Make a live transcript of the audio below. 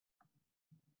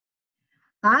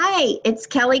Hi, it's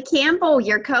Kelly Campbell,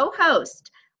 your co-host.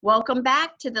 Welcome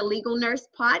back to the Legal Nurse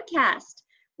Podcast.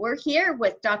 We're here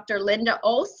with Dr. Linda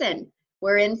Olson.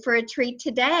 We're in for a treat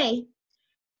today.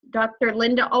 Dr.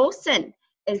 Linda Olson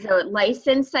is a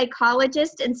licensed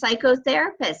psychologist and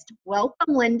psychotherapist.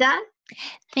 Welcome, Linda.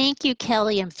 Thank you,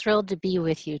 Kelly. I'm thrilled to be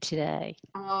with you today.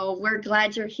 Oh, we're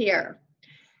glad you're here.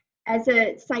 As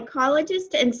a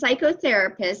psychologist and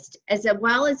psychotherapist, as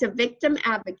well as a victim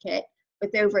advocate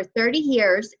with over 30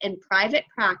 years in private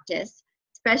practice,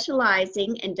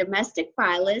 specializing in domestic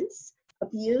violence,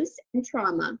 abuse, and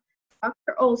trauma,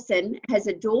 Dr. Olson has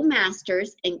a dual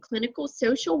master's in clinical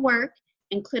social work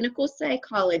and clinical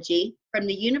psychology from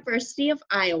the University of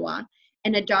Iowa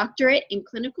and a doctorate in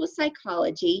clinical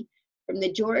psychology from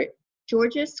the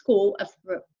Georgia School of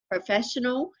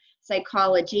Professional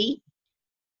Psychology.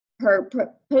 Her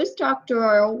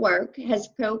post-doctoral work has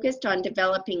focused on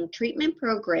developing treatment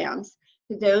programs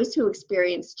for those who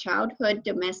experience childhood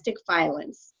domestic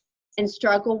violence and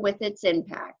struggle with its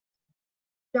impact.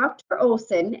 Dr.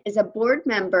 Olson is a board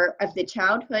member of the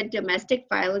Childhood Domestic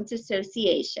Violence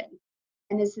Association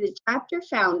and is the chapter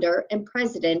founder and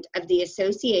president of the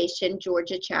Association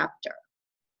Georgia chapter.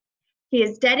 She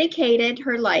has dedicated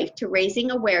her life to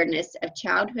raising awareness of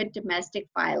childhood domestic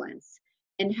violence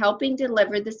and helping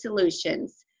deliver the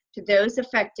solutions to those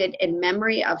affected in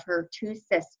memory of her two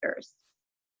sisters,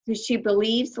 who she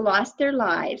believes lost their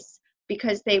lives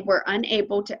because they were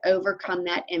unable to overcome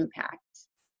that impact.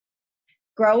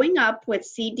 Growing up with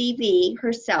CDV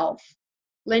herself,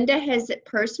 Linda has a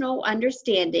personal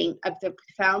understanding of the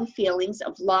profound feelings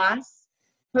of loss,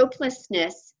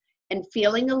 hopelessness, and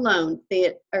feeling alone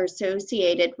that are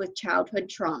associated with childhood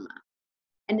trauma,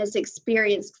 and has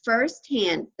experienced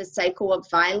firsthand the cycle of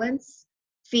violence,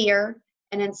 fear,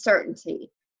 and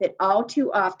uncertainty that all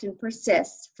too often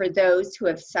persists for those who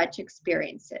have such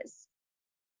experiences.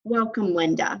 Welcome,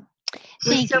 Linda.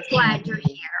 We're so glad you're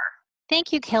here.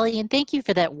 Thank you, Kelly, and thank you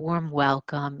for that warm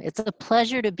welcome. It's a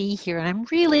pleasure to be here, and I'm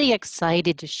really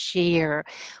excited to share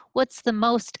what's the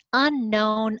most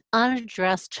unknown,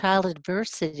 unaddressed child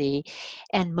adversity,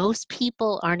 and most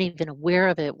people aren't even aware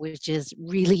of it, which is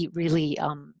really, really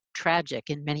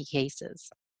tragic in many cases.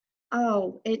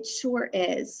 Oh, it sure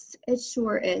is. It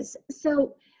sure is.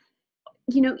 So,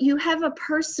 you have a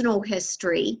personal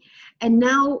history and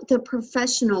now the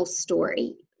professional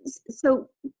story. So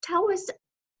tell us,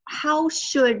 how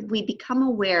should we become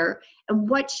aware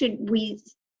and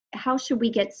how should we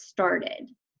get started?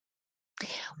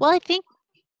 Well, I think,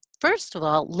 first of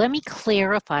all, let me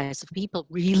clarify so people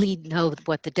really know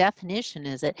what the definition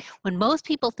is. That when most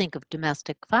people think of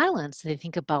domestic violence, they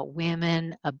think about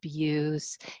women,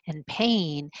 abuse, and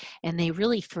pain, and they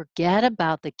really forget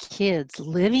about the kids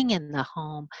living in the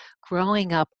home,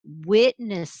 growing up,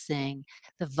 witnessing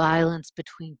the violence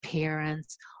between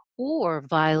parents or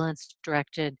violence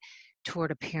directed toward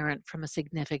a parent from a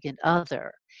significant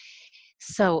other.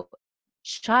 So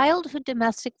childhood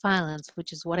domestic violence,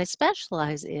 which is what I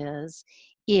specialize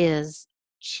is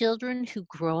children who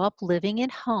grow up living in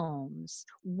homes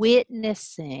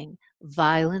witnessing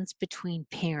violence between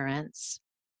parents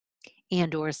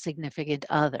and or a significant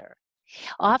other.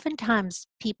 Oftentimes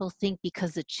people think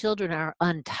because the children are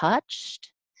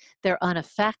untouched, they're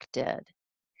unaffected.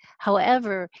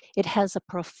 However, it has a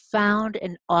profound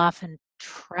and often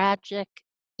tragic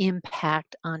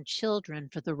impact on children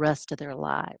for the rest of their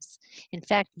lives. In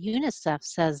fact, UNICEF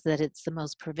says that it's the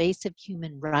most pervasive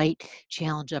human right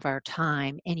challenge of our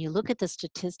time. And you look at the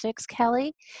statistics,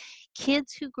 Kelly,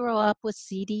 kids who grow up with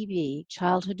CDV,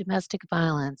 childhood domestic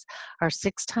violence, are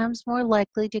 6 times more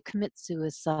likely to commit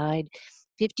suicide,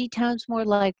 50 times more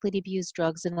likely to abuse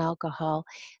drugs and alcohol,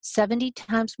 70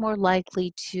 times more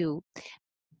likely to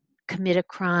commit a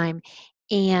crime,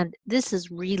 and this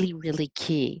is really, really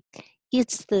key.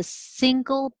 It's the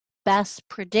single best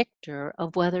predictor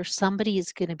of whether somebody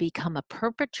is going to become a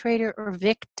perpetrator or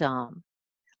victim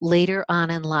later on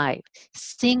in life.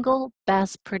 Single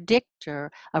best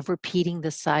predictor of repeating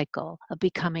the cycle of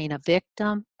becoming a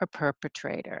victim or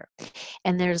perpetrator.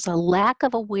 And there's a lack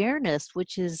of awareness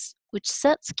which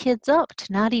sets kids up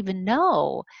to not even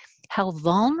know how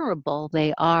vulnerable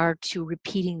they are to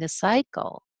repeating the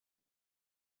cycle.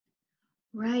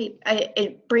 Right.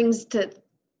 It brings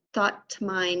thought to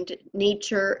mind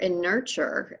nature and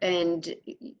nurture, and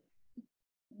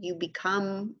you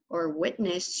become or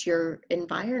witness your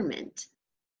environment.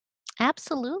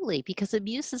 Absolutely, because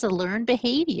abuse is a learned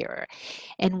behavior.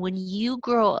 And when you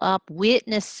grow up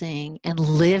witnessing and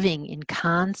living in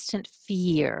constant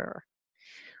fear,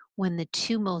 when the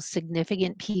two most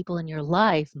significant people in your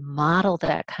life model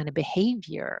that kind of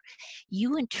behavior,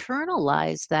 you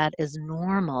internalize that as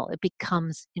normal. It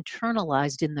becomes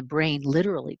internalized in the brain,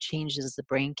 literally changes the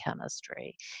brain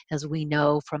chemistry, as we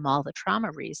know from all the trauma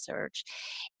research.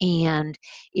 And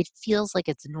it feels like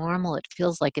it's normal. It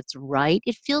feels like it's right.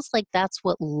 It feels like that's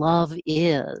what love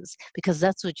is, because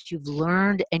that's what you've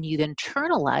learned and you've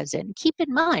internalized it. And keep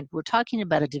in mind, we're talking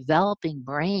about a developing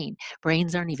brain.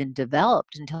 Brains aren't even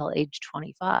developed until age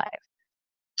 25.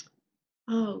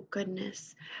 Oh,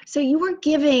 goodness. So you were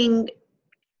giving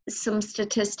some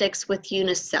statistics with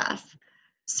UNICEF.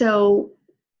 So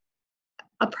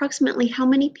approximately how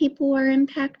many people are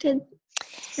impacted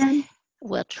then?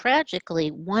 Well, tragically,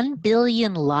 1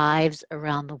 billion lives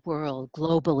around the world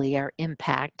globally are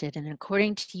impacted. And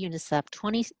according to UNICEF,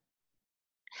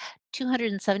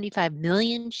 275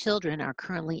 million children are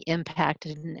currently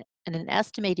impacted, and an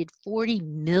estimated 40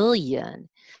 million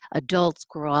adults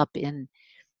grow up in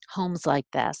homes like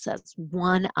this. That's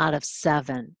 1 out of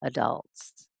 7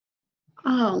 adults.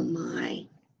 Oh my.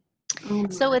 Oh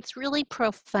So my. it's really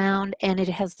profound, and it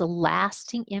has the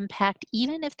lasting impact,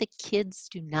 even if the kids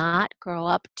do not grow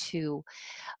up to,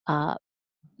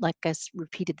 like I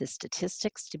repeated the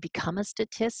statistics, to become a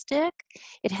statistic.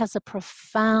 It has a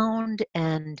profound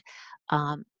and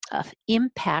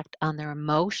impact on their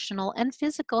emotional and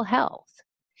physical health.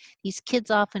 These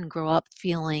kids often grow up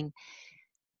feeling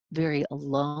very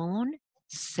alone,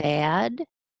 sad,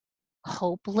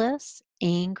 hopeless,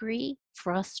 angry,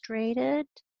 frustrated,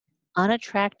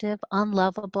 unattractive,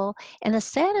 unlovable. And the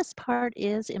saddest part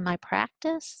is, in my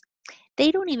practice,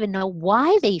 they don't even know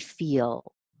why they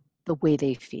feel the way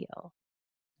they feel.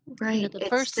 Right. The It's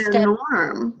first their step,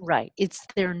 norm. right, it's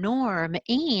their norm,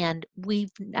 and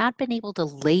we've not been able to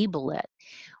label it,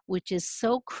 which is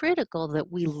so critical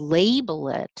that we label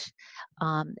it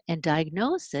and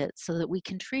diagnose it so that we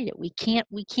can treat it. We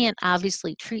can't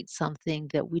obviously treat something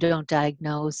that we don't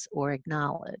diagnose or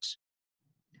acknowledge.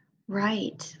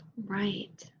 Right.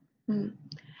 Right. Hmm.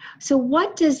 So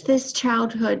what does this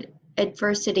childhood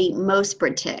adversity most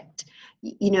predict?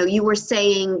 You were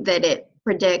saying that it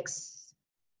predicts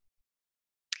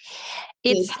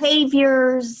It's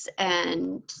behaviors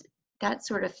and that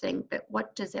sort of thing, but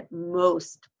what does it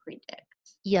most predict?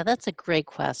 Yeah, that's a great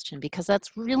question, because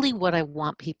that's really what I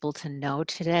want people to know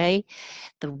today.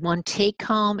 The one take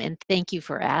home, and thank you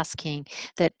for asking,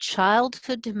 that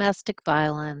childhood domestic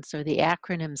violence, or the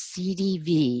acronym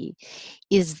CDV,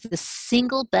 is the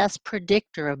single best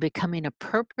predictor of becoming a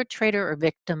perpetrator or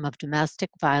victim of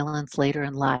domestic violence later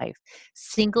in life.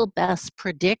 Single best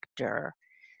predictor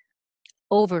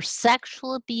over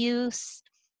sexual abuse,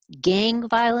 gang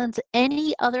violence,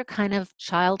 any other kind of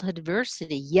childhood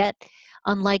adversity. Yet,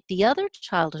 unlike the other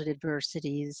childhood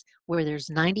adversities where there's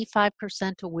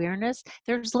 95% awareness,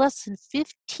 there's less than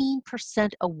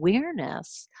 15%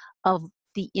 awareness of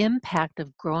the impact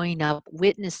of growing up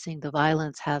witnessing the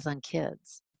violence has on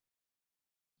kids.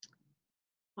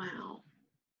 Wow.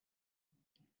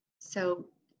 So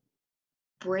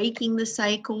breaking the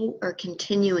cycle or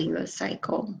continuing the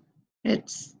cycle,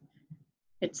 it's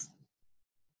it's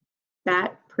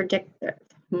that predictive.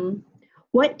 Hmm.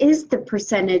 What is the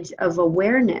percentage of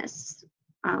awareness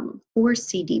for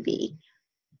CDV?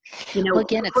 Well,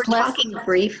 again, We're it's less. talking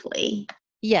briefly.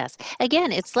 Yes.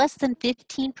 Again, it's less than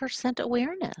 15%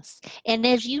 awareness. And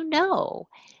as you know,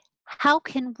 how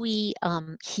can we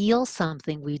heal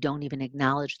something we don't even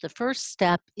acknowledge? The first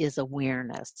step is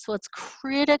awareness. So it's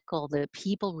critical that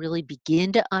people really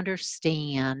begin to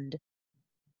understand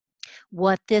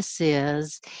what this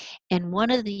is. And one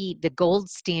of the gold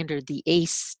standard, the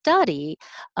ACE study,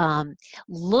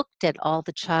 looked at all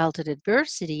the childhood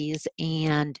adversities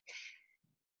and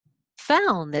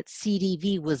found that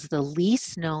CDV was the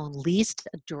least known, least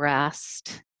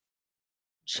addressed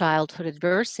childhood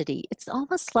adversity. It's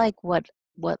almost like what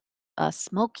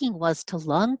smoking was to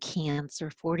lung cancer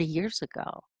 40 years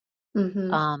ago.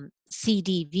 Hmm.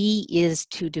 CDV is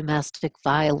to domestic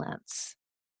violence.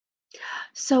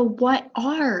 So what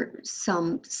are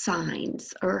some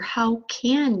signs, or how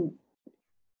can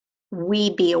we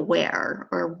be aware,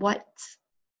 or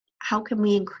how can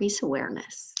we increase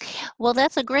awareness? Well,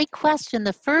 that's a great question.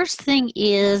 The first thing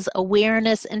is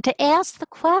awareness, and to ask the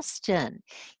question.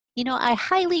 I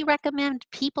highly recommend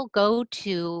people go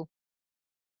to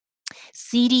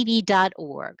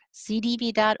cdv.org.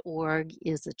 cdv.org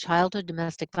is the Childhood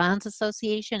Domestic Violence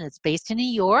Association. It's based in New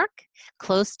York,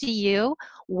 close to you.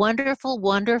 Wonderful,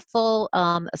 wonderful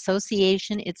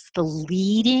association. It's the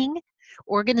leading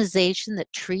organization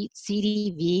that treats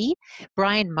CDV.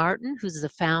 Brian Martin, who's the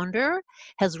founder,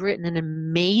 has written an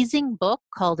amazing book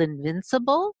called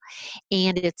Invincible,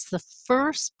 and it's the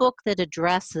first book that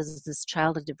addresses this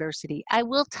childhood diversity. I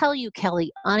will tell you,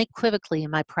 Kelly, unequivocally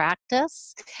in my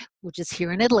practice, which is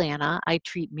here in Atlanta, I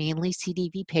treat mainly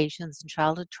CDV patients and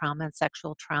childhood trauma and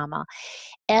sexual trauma.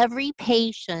 Every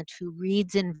patient who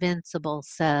reads Invincible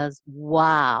says,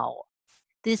 wow,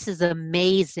 this is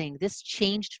amazing. This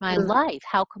changed my life.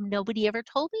 How come nobody ever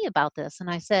told me about this? And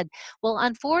I said, well,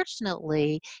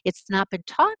 unfortunately, it's not been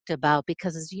talked about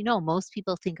because, as you know, most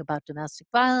people think about domestic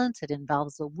violence, it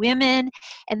involves the women,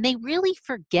 and they really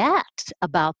forget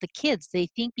about the kids. They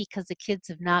think because the kids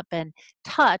have not been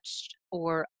touched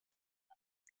or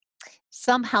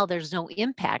somehow there's no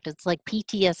impact. It's like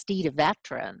PTSD to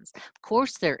veterans. Of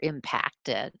course they're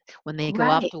impacted when they go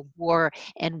off Right. to war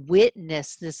and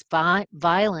witness this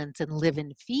violence and live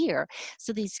in fear.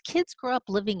 So these kids grow up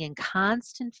living in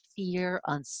constant fear,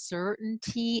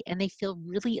 uncertainty, and they feel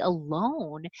really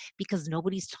alone because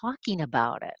nobody's talking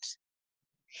about it,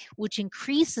 which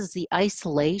increases the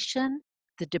isolation,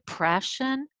 the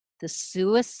depression, the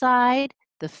suicide,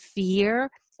 the fear,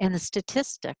 and the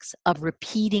statistics of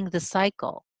repeating the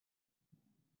cycle.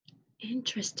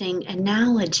 Interesting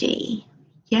analogy.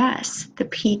 Yes, the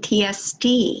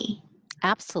PTSD of it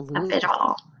Absolutely.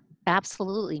 all.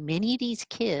 Absolutely. Many of these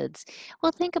kids,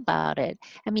 well, think about it.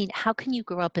 I mean, how can you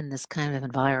grow up in this kind of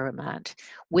environment,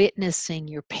 witnessing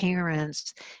your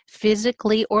parents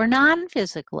physically or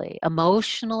non-physically,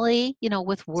 emotionally,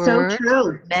 with So words, true.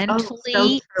 Oh, so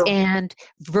mentally, true. and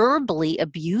verbally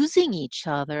abusing each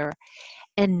other,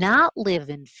 and not live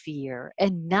in fear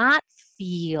and not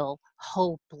feel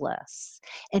hopeless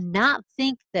and not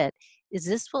think that, is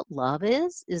this what love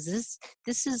is? This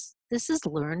is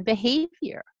learned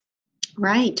behavior.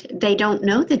 Right. They don't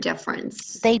know the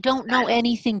difference. They don't know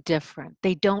anything different.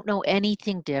 They don't know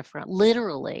anything different.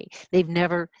 Literally, they've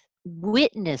never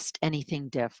witnessed anything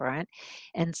different.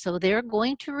 And so they're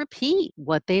going to repeat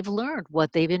what they've learned,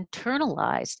 what they've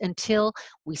internalized until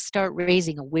we start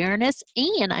raising awareness.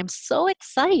 And I'm so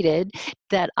excited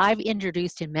that I've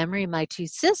introduced in Memory of My Two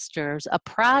Sisters a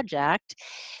project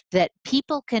that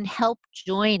people can help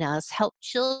join us, help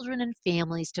children and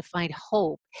families to find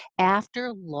hope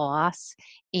after loss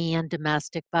and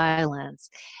domestic violence.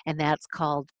 And that's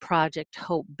called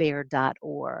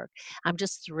projecthopebear.org. I'm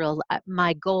just thrilled.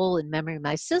 My goal in Memory of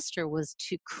My Sister was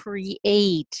to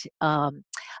create a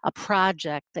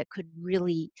project that could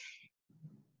really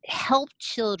help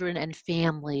children and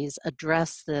families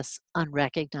address this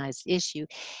unrecognized issue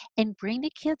and bring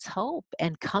the kids hope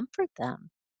and comfort them.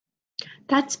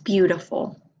 That's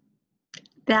beautiful.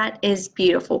 That is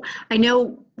beautiful. I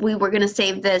know we were going to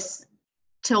save this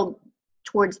till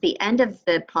towards the end of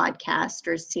the podcast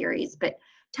or series, but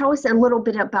tell us a little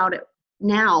bit about it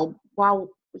now while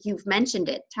you've mentioned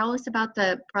it. Tell us about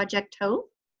the Project Hope.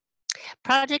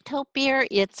 Project Hope Beer,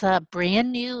 it's a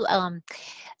brand new uh,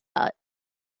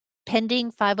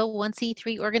 pending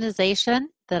 501c3 organization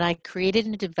that I created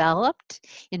and developed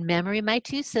in memory of my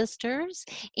two sisters.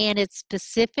 And it's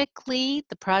specifically,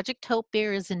 the Project Hope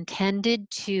Bear is intended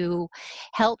to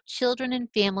help children and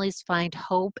families find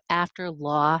hope after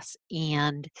loss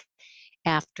and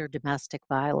after domestic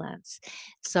violence.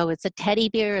 So it's a teddy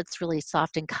bear. It's really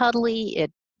soft and cuddly.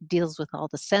 It deals with all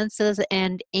the senses,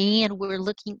 and we're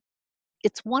looking,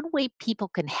 it's one way people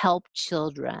can help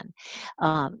children.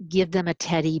 Give them a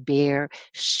teddy bear,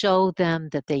 show them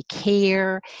that they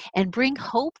care, and bring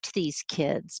hope to these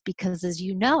kids because, as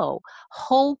you know,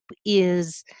 hope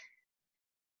is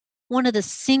one of the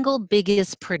single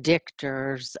biggest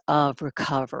predictors of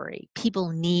recovery. People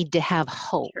need to have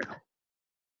hope. True.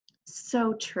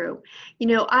 So true. You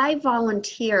know, I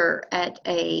volunteer at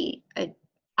a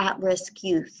at-risk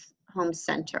youth home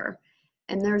center,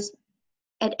 and there's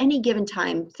at any given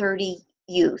time 30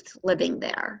 youth living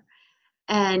there.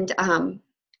 And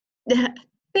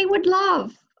they would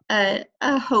love a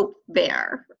hope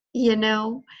bear, you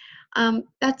know.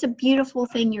 That's a beautiful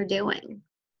thing you're doing.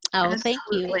 Oh, thank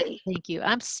you. Absolutely. Thank you.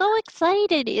 I'm so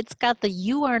excited. It's got the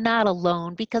 "You Are Not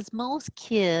Alone" because most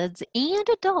kids and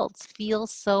adults feel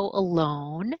so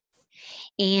alone.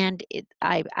 And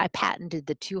I patented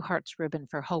the Two Hearts ribbon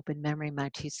for hope in memory of my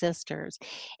two sisters.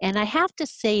 And I have to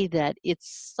say that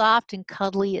it's soft and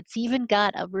cuddly. It's even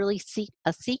got a really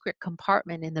a secret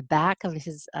compartment in the back of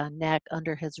his neck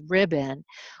under his ribbon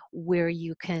where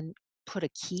you can put a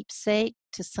keepsake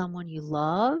to someone you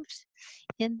loved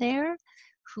in there,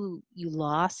 who you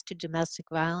lost to domestic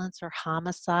violence or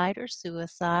homicide or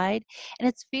suicide. And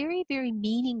it's very, very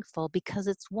meaningful because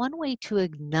it's one way to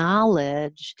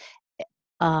acknowledge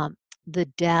the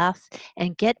death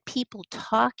and get people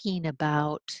talking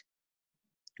about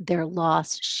their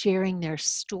loss, sharing their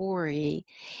story.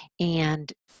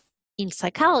 And in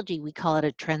psychology, we call it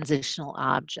a transitional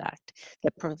object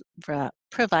that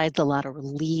provides a lot of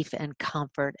relief and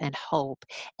comfort and hope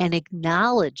and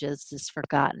acknowledges this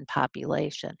forgotten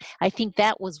population. I think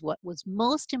that was what was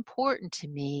most important to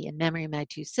me in memory of my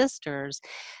two sisters,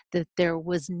 that there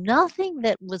was nothing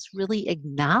that was really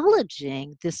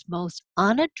acknowledging this most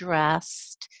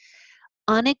unaddressed,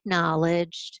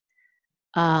 unacknowledged,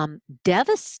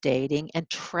 devastating and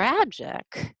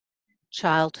tragic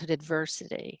childhood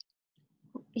adversity.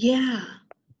 Yeah.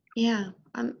 Yeah.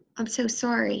 I'm so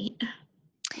sorry.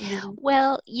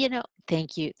 Well,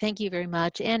 thank you. Thank you very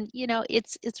much. And,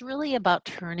 it's really about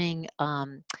turning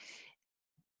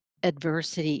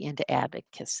adversity into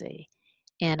advocacy.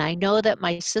 And I know that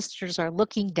my sisters are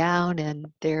looking down and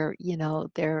they're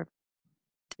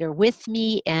with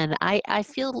me, and I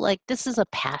feel like this is a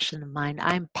passion of mine.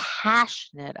 I'm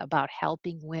passionate about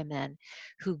helping women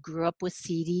who grew up with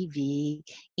CDV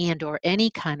and or any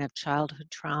kind of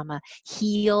childhood trauma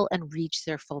heal and reach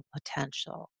their full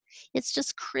potential. It's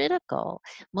just critical.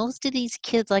 Most of these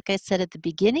kids, like I said at the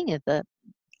beginning of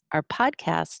our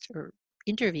podcast or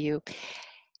interview,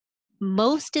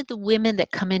 most of the women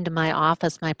that come into my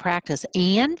office, my practice,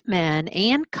 and men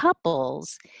and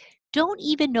couples don't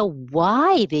even know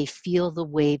why they feel the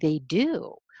way they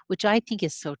do, which I think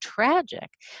is so tragic.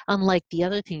 Unlike the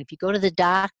other thing, if you go to the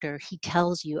doctor, he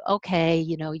tells you, okay,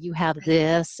 you have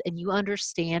this, and you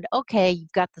understand, okay,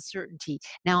 you've got the certainty.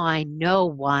 Now I know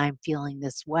why I'm feeling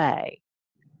this way.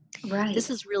 Right. This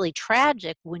is really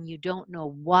tragic when you don't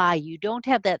know why. You don't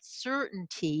have that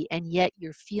certainty, and yet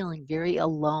you're feeling very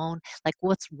alone. Like,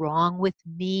 what's wrong with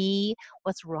me?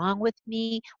 What's wrong with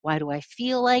me? Why do I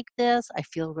feel like this? I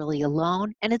feel really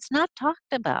alone. And it's not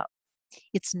talked about.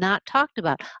 It's not talked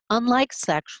about. Unlike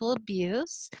sexual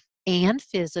abuse and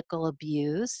physical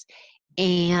abuse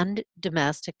and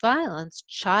domestic violence,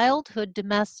 childhood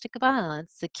domestic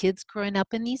violence, the kids growing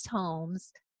up in these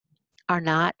homes are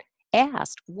not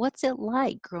asked, what's it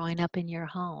like growing up in your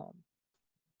home?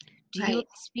 Do you Right.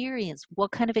 experience,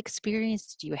 what kind of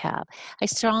experience do you have? I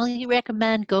strongly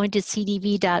recommend going to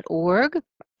cdv.org,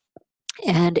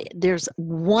 and there's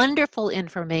wonderful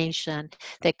information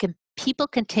that people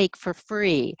can take for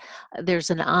free. There's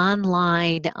an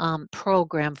online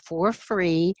program for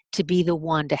free to be the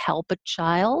one to help a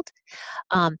child.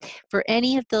 For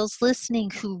any of those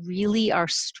listening who really are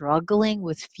struggling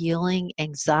with feeling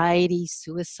anxiety,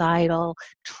 suicidal,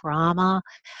 trauma,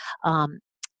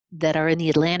 that are in the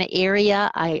Atlanta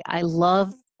area, I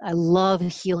love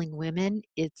healing women.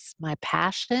 It's my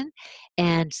passion,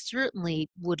 and certainly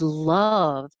would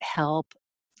love help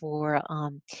for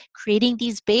creating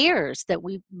these bears that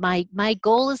my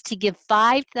goal is to give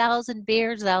 5,000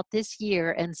 bears out this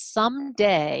year, and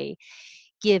someday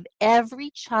give every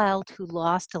child who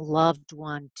lost a loved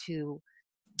one to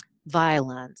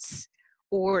violence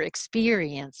or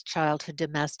experienced childhood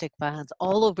domestic violence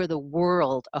all over the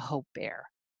world a hope bear.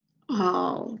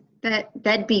 Oh,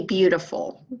 that'd be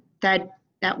beautiful. That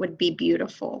would be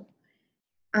beautiful.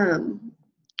 Thank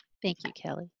you,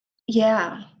 Kelly.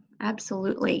 Yeah,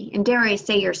 absolutely. And dare I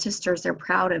say your sisters are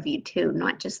proud of you too,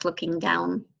 not just looking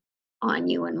down on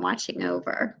you and watching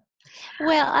over.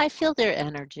 Well, I feel their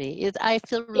energy. I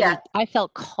Yeah.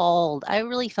 felt called. I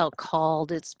really felt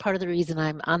called. It's part of the reason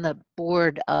I'm on the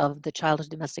board of the Childhood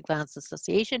Domestic Violence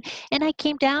Association. And I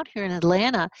came down here in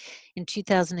Atlanta in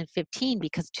 2015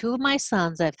 because two of my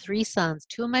sons, I have three sons,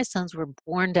 two of my sons were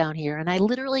born down here. And I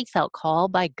literally felt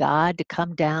called by God to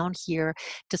come down here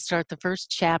to start the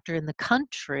first chapter in the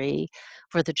country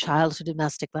for the Childhood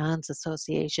Domestic Violence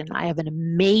Association. I have an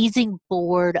amazing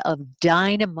board of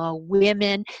dynamo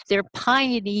women. They're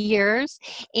pioneers,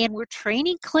 and we're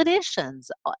training clinicians,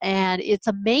 and it's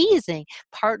amazing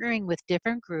partnering with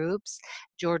different groups,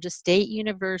 Georgia State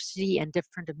University and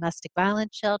different domestic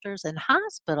violence shelters and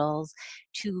hospitals,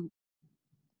 to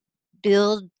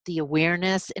build the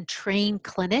awareness and train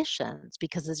clinicians,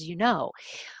 because as you know,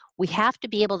 we have to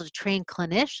be able to train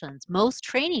clinicians. Most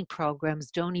training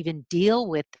programs don't even deal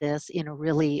with this in a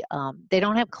really, they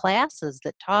don't have classes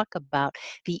that talk about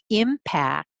the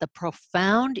impact, the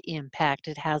profound impact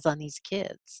it has on these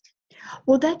kids.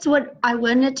 Well, that's what I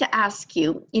wanted to ask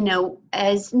you.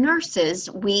 As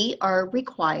nurses, we are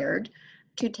required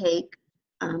to take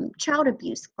child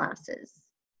abuse classes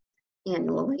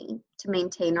annually to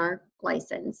maintain our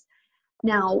license.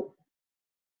 Now,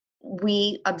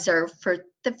 we observe for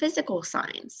the physical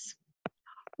signs.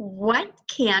 What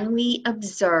can we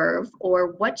observe,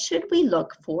 or what should we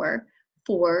look for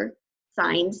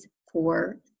signs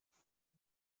for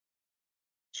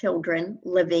children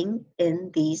living in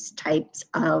these types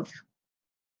of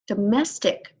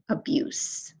domestic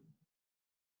abuse?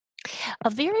 A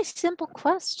very simple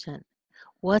question.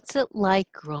 What's it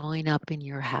like growing up in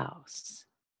your house?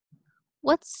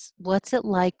 What's it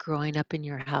like growing up in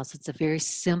your house? It's a very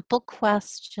simple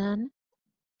question,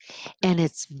 and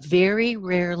it's very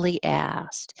rarely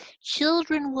asked.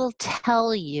 Children will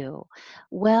tell you,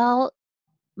 well,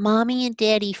 mommy and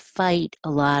daddy fight a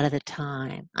lot of the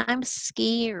time. I'm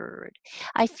scared.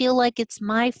 I feel like it's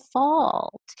my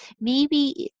fault.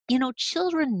 Maybe,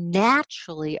 children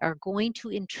naturally are going to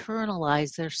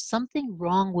internalize there's something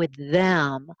wrong with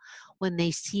them when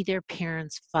they see their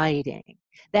parents fighting.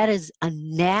 That is a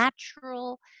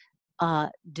natural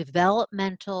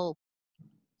developmental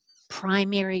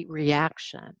primary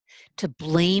reaction to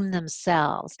blame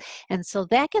themselves. And so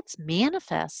that gets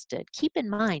manifested. Keep in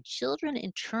mind, children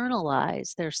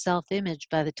internalize their self-image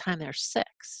by the time they're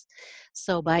 6.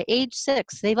 So by age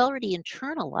 6, they've already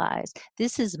internalized,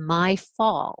 this is my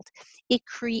fault. It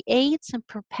creates and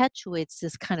perpetuates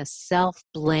this kind of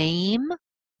self-blame,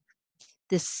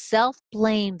 this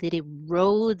self-blame that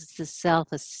erodes the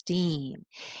self-esteem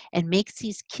and makes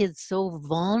these kids so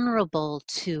vulnerable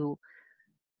to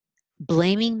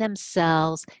blaming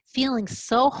themselves, feeling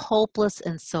so hopeless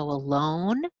and so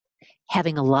alone,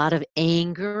 having a lot of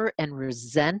anger and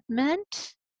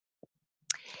resentment,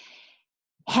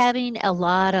 having a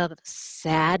lot of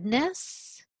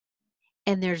sadness,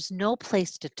 and there's no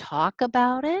place to talk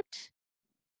about it,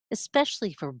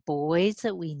 especially for boys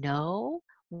that we know.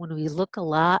 When we look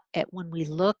at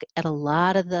a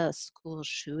lot of the school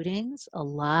shootings, a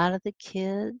lot of the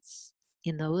kids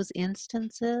in those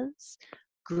instances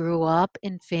grew up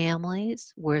in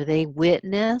families where they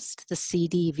witnessed the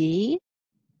CDV.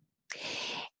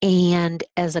 And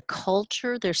as a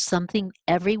culture, there's something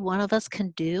every one of us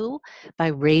can do by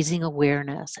raising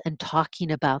awareness and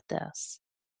talking about this.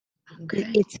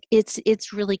 Okay.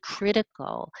 It's really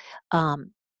critical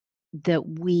that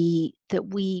we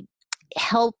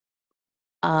help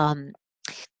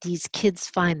these kids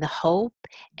find the hope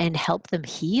and help them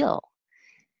heal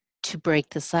to break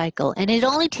the cycle. And it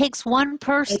only takes one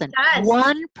person. It does.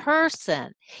 One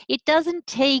person. It doesn't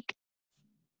take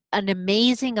an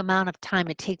amazing amount of time.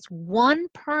 It takes one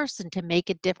person to make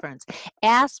a difference.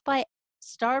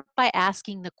 Start by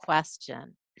asking the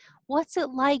question, what's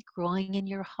it like growing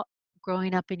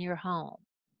up in your home?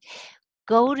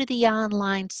 Go to the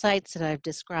online sites that I've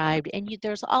described, and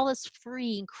there's all this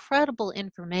free, incredible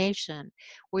information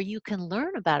where you can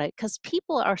learn about it, because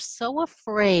people are so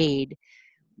afraid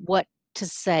what to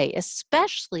say,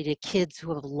 especially to kids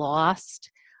who have lost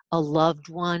a loved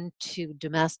one to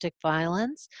domestic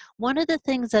violence. One of the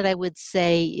things that I would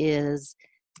say is,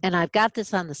 and I've got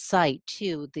this on the site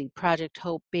too, the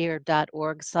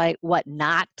projecthopebear.org site, what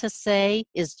not to say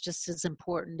is just as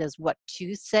important as what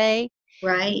to say.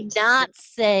 Right. Not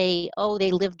say, oh,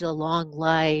 they lived a long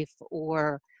life,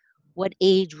 or what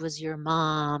age was your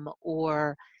mom,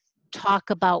 or talk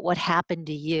about what happened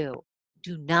to you.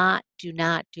 Do not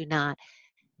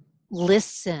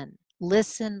listen. Let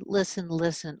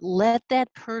that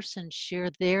person share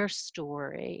their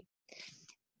story.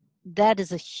 That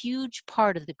is a huge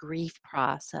part of the grief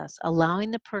process,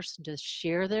 allowing the person to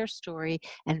share their story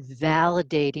and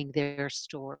validating their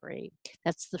story.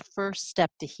 That's the first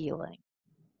step to healing.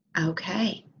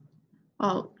 Okay.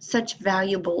 Well, such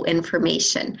valuable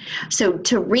information. So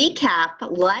to recap,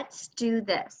 let's do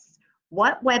this.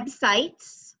 What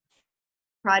websites?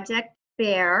 Project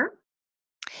Bear.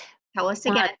 Tell us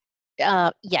again.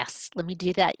 Yes, let me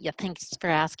do that. Yeah, thanks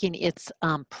for asking. It's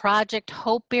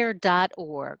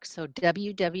projecthopebear.org. So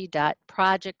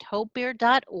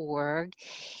www.projecthopebear.org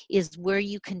is where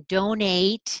you can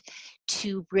donate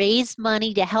to raise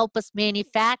money to help us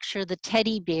manufacture the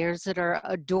teddy bears that are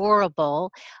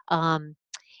adorable. And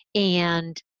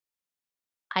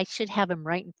I should have him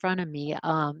right in front of me.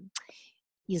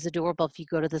 He's adorable. If you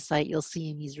go to the site, you'll see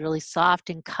him. He's really soft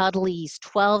and cuddly. He's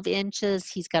 12 inches.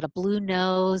 He's got a blue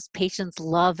nose. Patients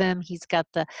love him. He's got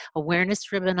the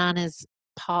awareness ribbon on his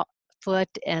foot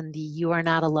and the "You Are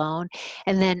Not Alone."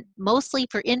 And then mostly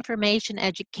for information,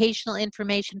 educational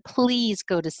information, please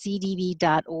go to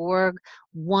cdv.org.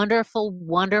 Wonderful,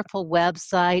 wonderful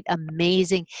website.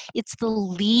 Amazing. It's the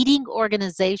leading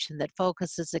organization that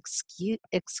focuses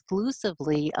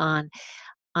exclusively on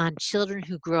children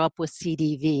who grow up with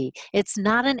CDV. It's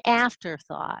not an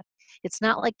afterthought. It's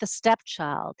not like the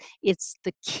stepchild. It's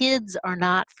the kids are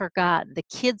not forgotten. The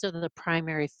kids are the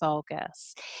primary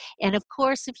focus. And of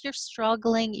course, if you're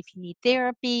struggling, if you need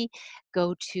therapy,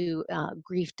 go to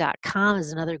grief.com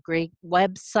is another great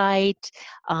website.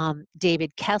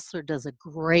 David Kessler does a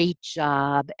great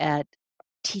job at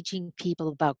teaching people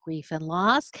about grief and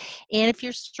loss. And if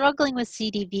you're struggling with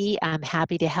CDV, I'm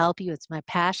happy to help you. It's my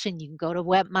passion. You can go to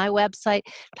my website,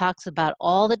 talks about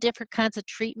all the different kinds of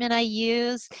treatment I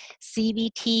use,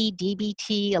 CBT,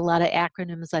 DBT, a lot of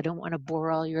acronyms I don't want to bore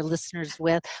all your listeners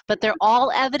with, but they're all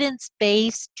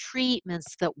evidence-based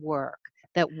treatments that work.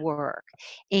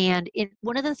 And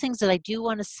one of the things that I do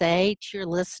want to say to your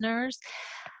listeners,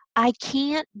 I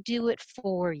can't do it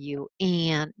for you,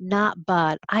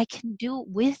 but I can do it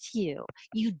with you.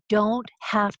 You don't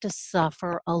have to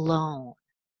suffer alone.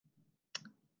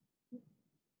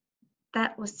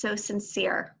 That was so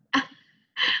sincere.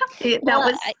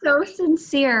 Was so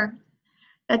sincere.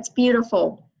 That's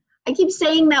beautiful. I keep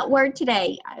saying that word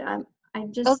today.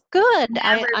 I'm just good.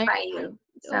 enamored by you.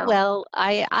 So. Well,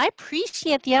 I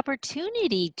appreciate the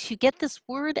opportunity to get this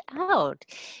word out.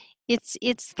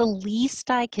 It's the least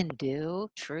I can do,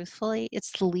 truthfully.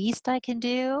 It's the least I can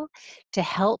do to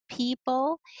help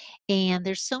people. And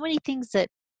there's so many things that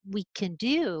we can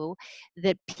do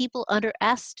that people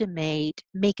underestimate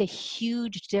make a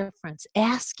huge difference.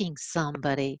 Asking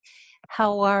somebody,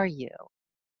 how are you?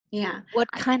 Yeah.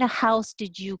 What kind of house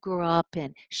did you grow up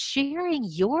in? Sharing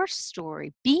your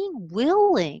story, being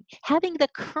willing, having the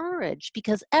courage,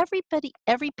 because every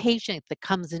patient that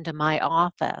comes into my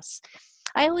office,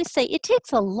 I always say it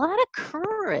takes a lot of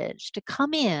courage to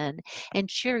come in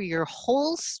and share your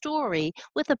whole story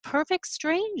with a perfect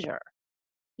stranger.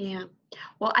 Yeah.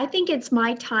 Well, I think it's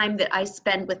my time that I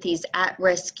spend with these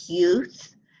at-risk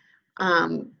youth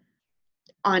on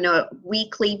a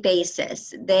weekly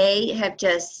basis.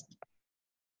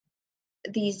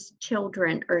 These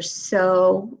children are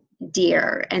so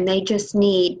dear, and they just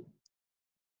need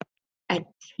a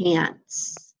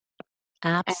chance.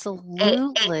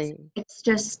 Absolutely. It's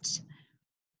just,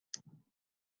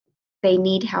 they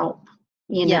need help,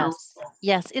 you know?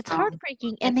 Yes, it's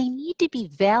heartbreaking, and they need to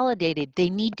be validated. They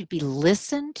need to be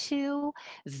listened to,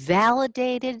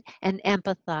 validated, and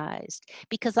empathized.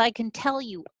 Because I can tell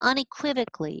you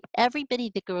unequivocally, everybody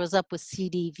that grows up with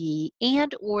CDV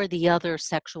and or the other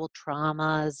sexual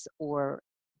traumas or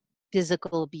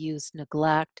physical abuse,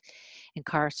 neglect,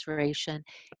 incarceration,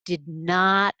 did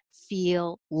not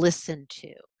feel listened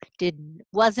to,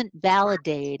 wasn't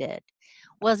validated,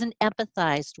 wasn't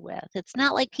empathized with. It's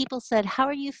not like people said, how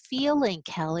are you feeling,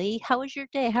 Kelly? How was your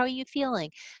day? How are you feeling?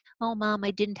 Oh, Mom,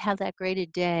 I didn't have that great a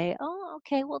day. Oh,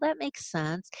 okay, well, that makes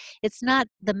sense. It's not,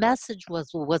 the message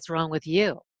was, well, what's wrong with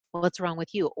you? What's wrong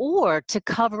with you? Or to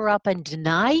cover up and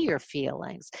deny your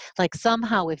feelings. Like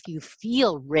somehow if you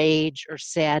feel rage or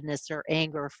sadness or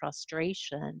anger or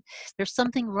frustration, there's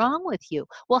something wrong with you.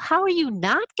 Well, how are you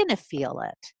not going to feel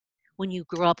it when you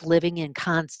grow up living in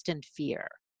constant fear?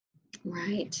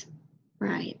 Right.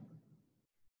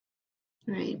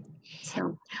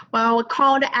 So, well, a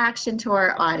call to action to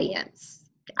our audience.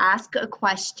 Ask a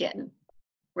question,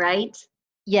 right?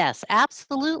 Yes,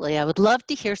 absolutely. I would love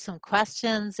to hear some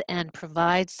questions and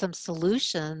provide some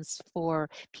solutions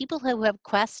for people who have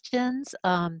questions.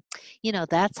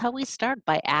 That's how we start,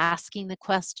 by asking the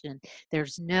question.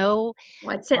 There's no...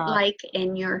 What's it like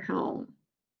in your home?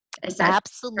 Is that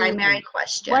the primary Absolutely.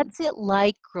 question? What's it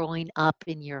like growing up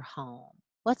in your home?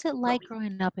 What's it like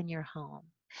growing up in your home?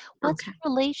 What's your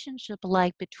relationship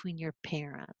like between your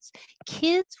parents?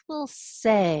 Kids will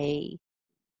say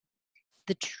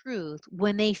the truth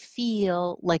when they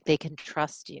feel like they can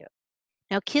trust you.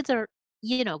 Now, kids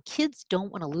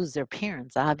don't want to lose their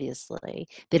parents, obviously.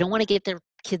 They don't want to get their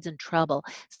kids in trouble.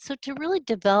 So to really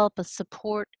develop a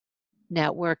support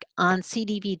network on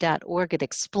cdv.org, it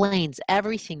explains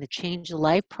everything. The Change the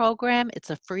Life program, it's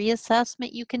a free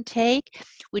assessment you can take,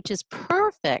 which is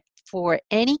perfect for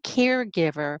any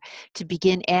caregiver to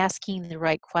begin asking the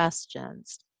right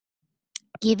questions.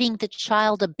 Giving the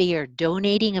child a bear,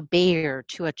 donating a bear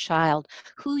to a child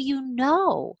who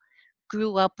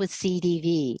grew up with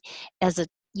CDV,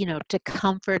 to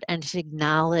comfort and to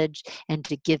acknowledge and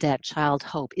to give that child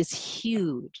hope is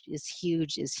huge.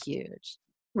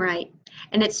 Right.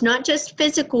 And it's not just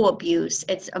physical abuse,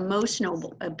 it's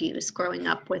emotional abuse, growing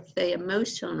up with the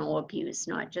emotional abuse,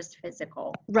 not just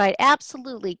physical. Right,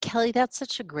 absolutely. Kelly, that's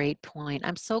such a great point.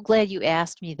 I'm so glad you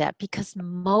asked me that, because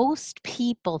most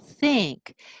people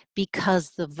think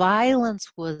because the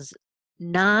violence was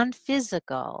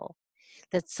non-physical,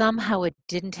 that somehow it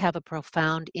didn't have a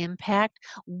profound impact.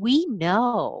 We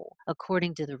know,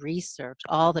 according to the research,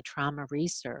 all the trauma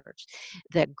research,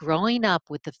 that growing up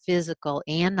with the physical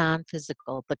and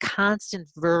non-physical, the constant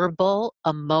verbal,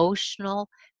 emotional,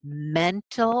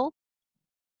 mental,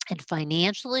 and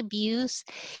financial abuse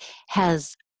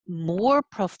has more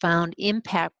profound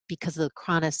impact because of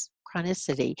the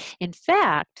chronicity. In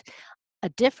fact, a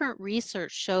different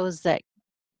research shows that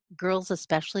girls,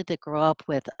 especially that grow up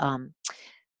with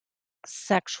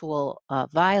sexual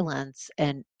violence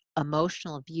and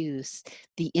emotional abuse,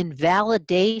 the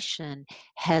invalidation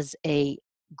has a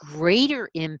greater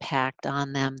impact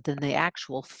on them than the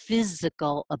actual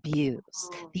physical abuse,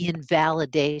 the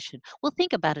invalidation. Well,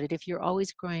 think about it. If you're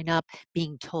always growing up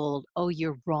being told, oh,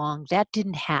 you're wrong, that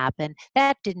didn't happen,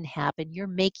 you're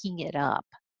making it up.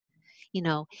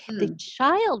 The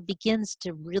child begins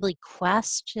to really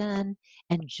question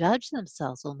and judge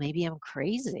themselves. Well, maybe I'm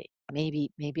crazy. Maybe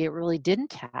it really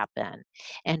didn't happen,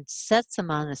 and sets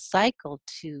them on a cycle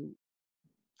to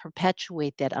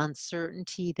perpetuate that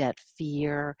uncertainty, that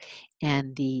fear,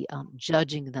 and the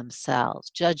judging themselves.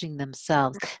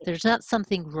 There's not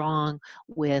something wrong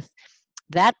with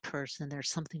that person.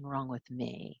 There's something wrong with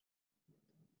me.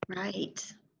 Right.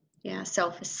 Yeah,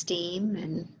 self-esteem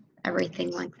and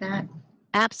everything like that.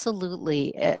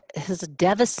 Absolutely. It has a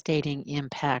devastating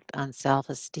impact on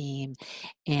self-esteem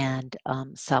and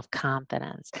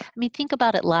self-confidence. I mean, think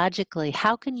about it logically.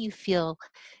 How can you feel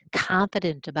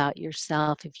confident about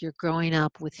yourself if you're growing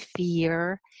up with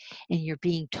fear and you're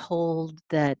being told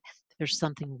that there's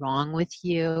something wrong with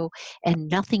you and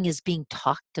nothing is being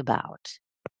talked about?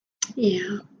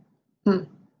 Yeah.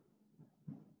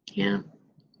 Yeah.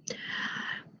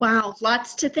 Wow,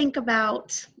 lots to think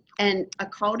about. And a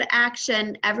call to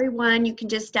action. Everyone, you can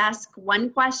just ask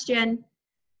one question.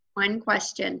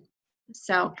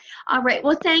 So, all right.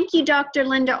 Well, thank you, Dr.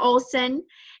 Linda Olson.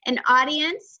 And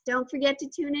audience, don't forget to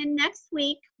tune in next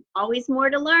week. Always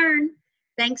more to learn.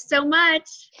 Thanks so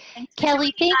much. Thanks for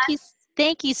Kelly, joining us.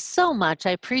 thank you so much.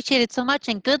 I appreciate it so much.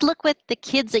 And good luck with the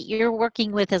kids that you're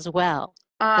working with as well.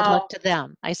 Good luck to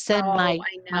them. I send my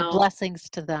know. blessings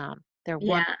to them. They're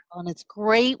wonderful, and it's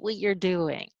great what you're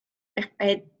doing.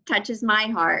 It touches my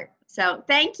heart. So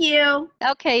thank you.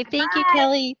 Okay, thank you,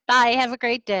 Kelly. Bye. Have a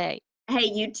great day. Hey,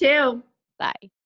 you too. Bye.